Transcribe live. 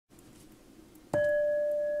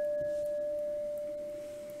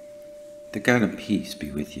The God of peace be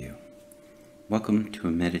with you. Welcome to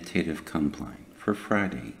a Meditative Compline for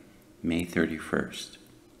Friday, May 31st,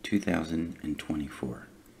 2024.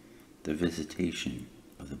 The Visitation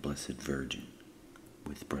of the Blessed Virgin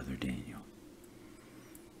with Brother Daniel.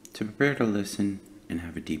 To prepare to listen and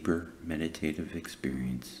have a deeper meditative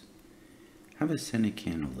experience, have a scented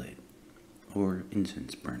candle lit or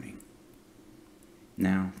incense burning.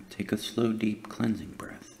 Now take a slow, deep cleansing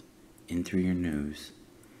breath in through your nose,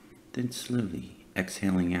 then slowly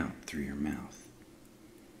exhaling out through your mouth.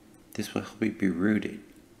 This will help you be rooted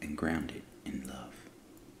and grounded in love.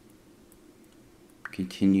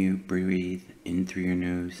 Continue breathe in through your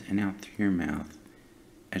nose and out through your mouth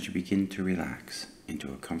as you begin to relax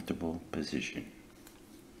into a comfortable position.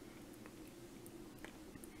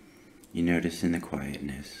 You notice in the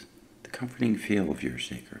quietness the comforting feel of your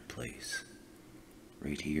sacred place,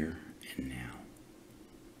 right here and now.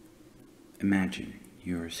 Imagine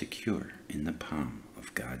you are secure in the palm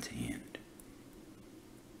of God's hand.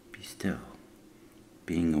 Be still,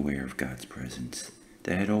 being aware of God's presence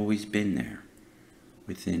that had always been there,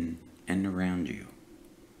 within and around you.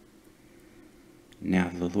 Now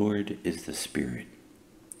the Lord is the Spirit,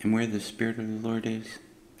 and where the Spirit of the Lord is,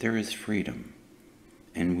 there is freedom,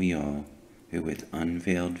 and we all, who with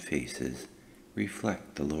unveiled faces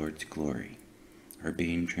reflect the Lord's glory, are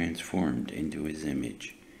being transformed into His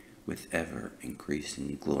image with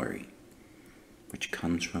ever-increasing glory, which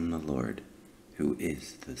comes from the Lord, who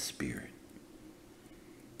is the Spirit.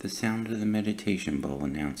 The sound of the meditation bowl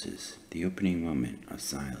announces the opening moment of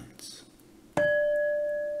silence.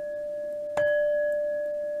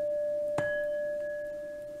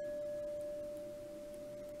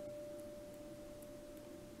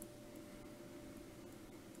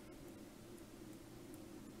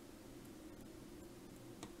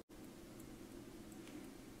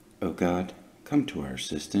 O God, come to our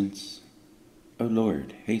assistance. O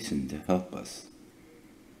Lord, hasten to help us.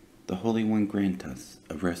 The Holy One grant us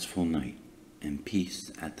a restful night and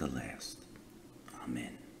peace at the last.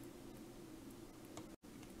 Amen.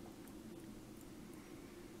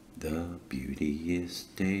 The beauteous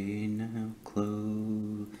day now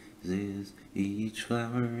closes, each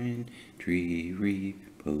flower and tree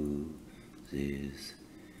reposes.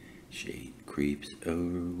 Shade creeps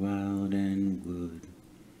o'er wild and wood.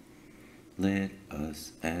 Let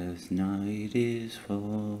us, as night is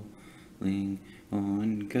falling,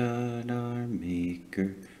 on God our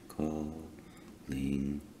Maker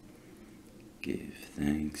calling, give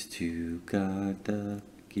thanks to God the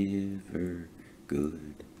Giver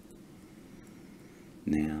good.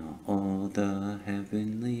 Now all the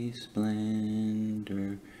heavenly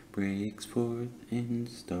splendor breaks forth in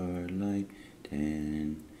starlight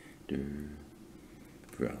tender,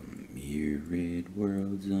 from myriad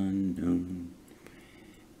worlds unknown,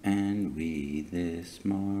 and we this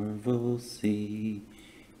marvel seeing,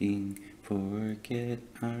 forget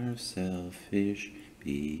our selfish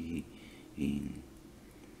being,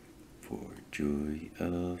 for joy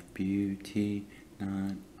of beauty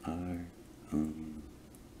not our own.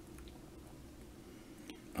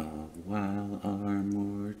 While our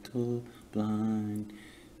mortal blindness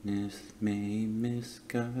may miss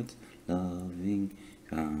God's loving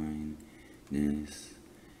kindness,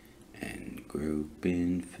 and grope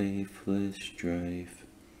in faithless strife,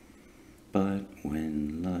 but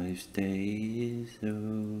when life's day is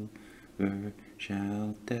over,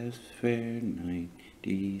 shall death's fair night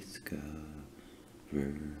discover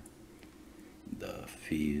the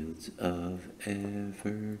fields of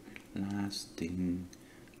everlasting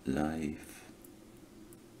life.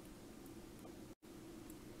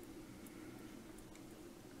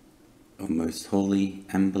 O most holy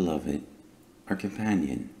and beloved, our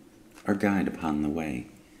companion, our guide upon the way,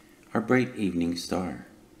 our bright evening star,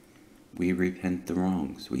 we repent the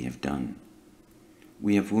wrongs we have done.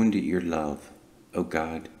 We have wounded your love, O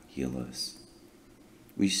God, heal us.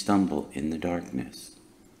 We stumble in the darkness,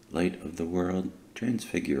 light of the world,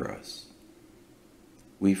 transfigure us.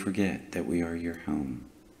 We forget that we are your home,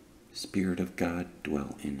 Spirit of God,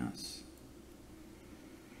 dwell in us.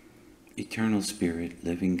 Eternal Spirit,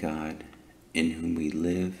 living God, in whom we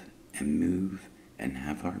live and move and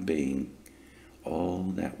have our being, all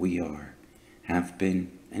that we are, have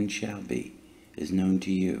been, and shall be, is known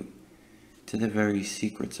to you, to the very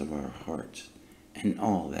secrets of our hearts, and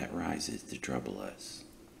all that rises to trouble us.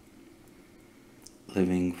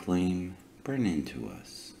 Living flame, burn into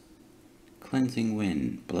us. Cleansing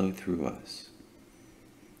wind, blow through us.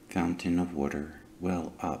 Fountain of water,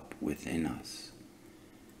 well up within us,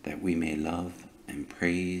 that we may love and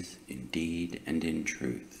praise in deed and in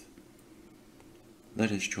truth.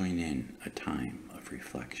 Let us join in a time of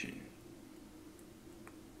reflection.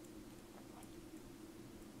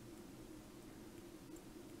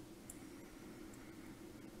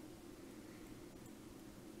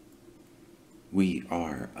 We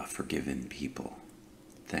are a forgiven people.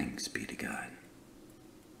 Thanks be to God.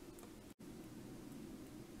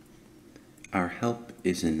 Our help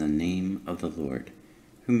is in the name of the Lord,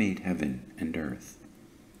 who made heaven and earth.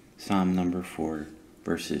 Psalm number 4,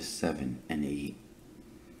 verses 7 and 8.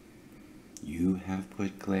 You have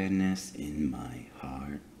put gladness in my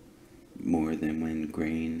heart, more than when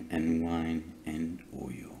grain and wine and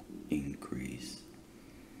oil increase.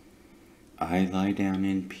 I lie down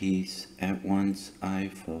in peace, at once I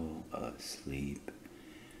fall asleep.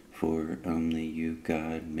 For only you,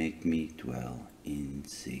 God, make me dwell in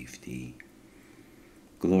safety.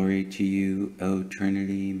 Glory to you, O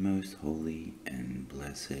Trinity, most holy and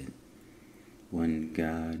blessed, one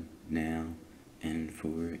God, now and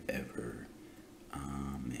forever.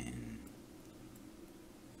 Amen.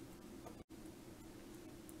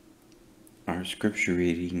 Our scripture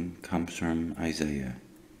reading comes from Isaiah,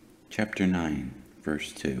 chapter 9,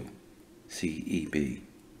 verse 2, CEB.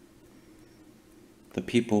 The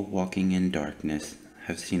people walking in darkness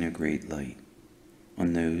have seen a great light.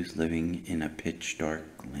 On those living in a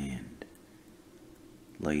pitch-dark land,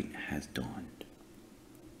 light has dawned.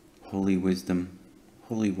 Holy wisdom,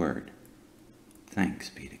 holy word, thanks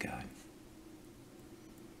be to God.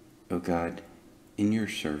 O God, in your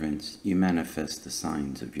servants you manifest the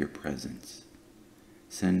signs of your presence.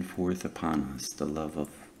 Send forth upon us the love of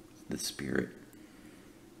the Spirit,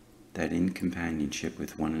 that in companionship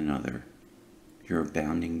with one another, your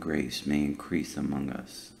abounding grace may increase among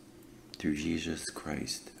us. Through Jesus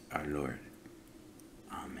Christ our Lord.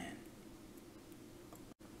 Amen.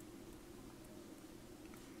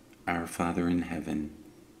 Our Father in heaven,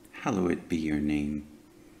 hallowed be your name.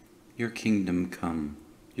 Your kingdom come,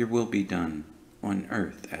 your will be done, on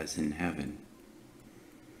earth as in heaven.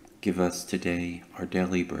 Give us today our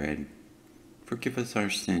daily bread. Forgive us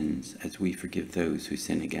our sins as we forgive those who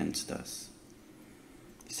sin against us.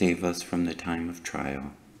 Save us from the time of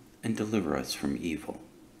trial, and deliver us from evil.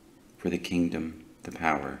 For the kingdom, the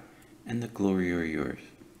power, and the glory are yours,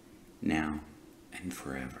 now and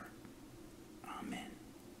forever. Amen.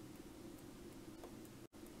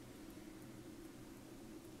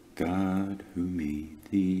 God, who made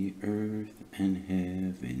the earth and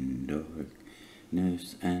heaven,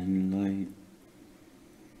 darkness and light,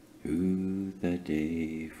 who the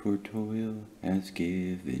day for toil has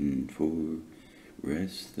given, for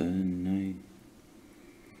rest the night,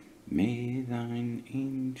 may thine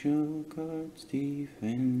angel guards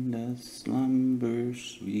defend us, slumber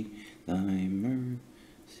sweet, thy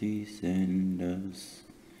mercy send us.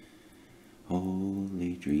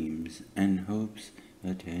 Holy dreams and hopes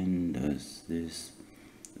attend us this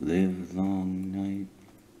livelong night,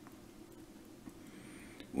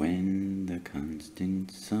 when the constant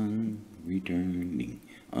sun returning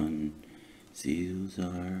unseals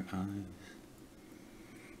our eyes.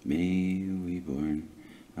 May we born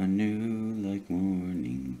anew like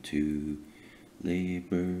morning to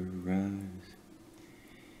labor rise.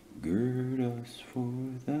 Gird us for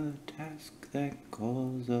the task that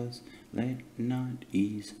calls us, let not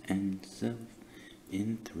ease and self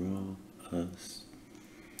enthrall us.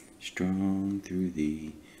 Strong through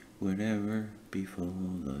thee, whatever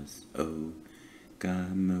befall us, O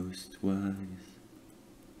God most wise.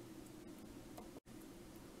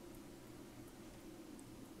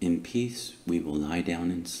 In peace we will lie down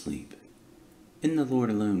and sleep. In the Lord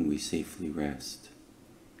alone we safely rest.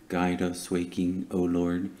 Guide us waking, O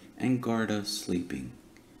Lord, and guard us sleeping,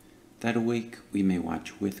 that awake we may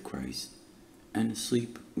watch with Christ, and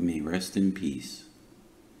asleep we may rest in peace.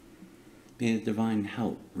 May the divine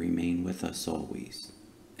help remain with us always,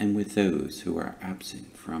 and with those who are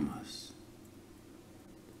absent from us.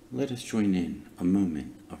 Let us join in a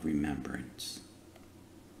moment of remembrance.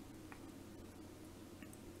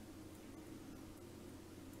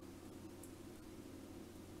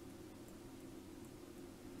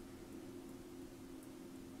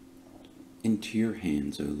 Into your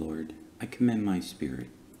hands, O Lord, I commend my spirit,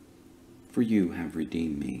 for you have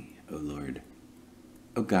redeemed me, O Lord,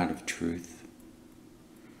 O God of truth.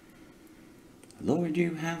 Lord,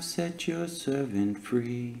 you have set your servant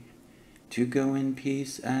free to go in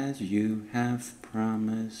peace as you have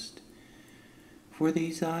promised. For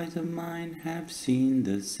these eyes of mine have seen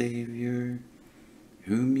the Savior,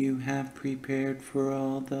 whom you have prepared for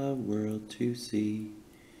all the world to see,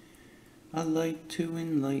 a light to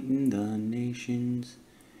enlighten the nations,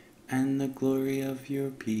 and the glory of your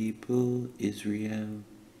people Israel.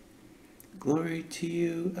 Glory to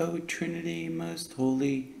you, O Trinity, most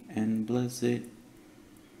holy and blessed,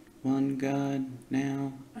 one God,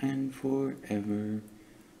 now and forever.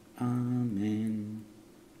 Amen.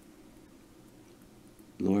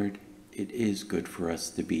 Lord, it is good for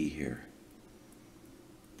us to be here.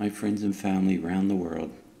 My friends and family around the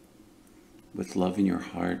world, with love in your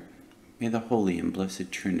heart, may the Holy and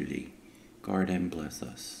Blessed Trinity guard and bless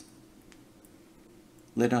us.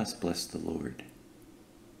 Let us bless the Lord.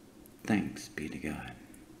 Thanks be to God.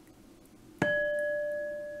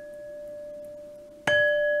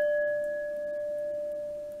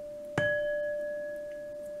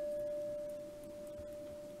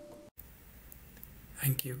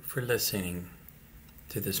 Thank you for listening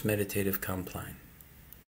to this Meditative Compline.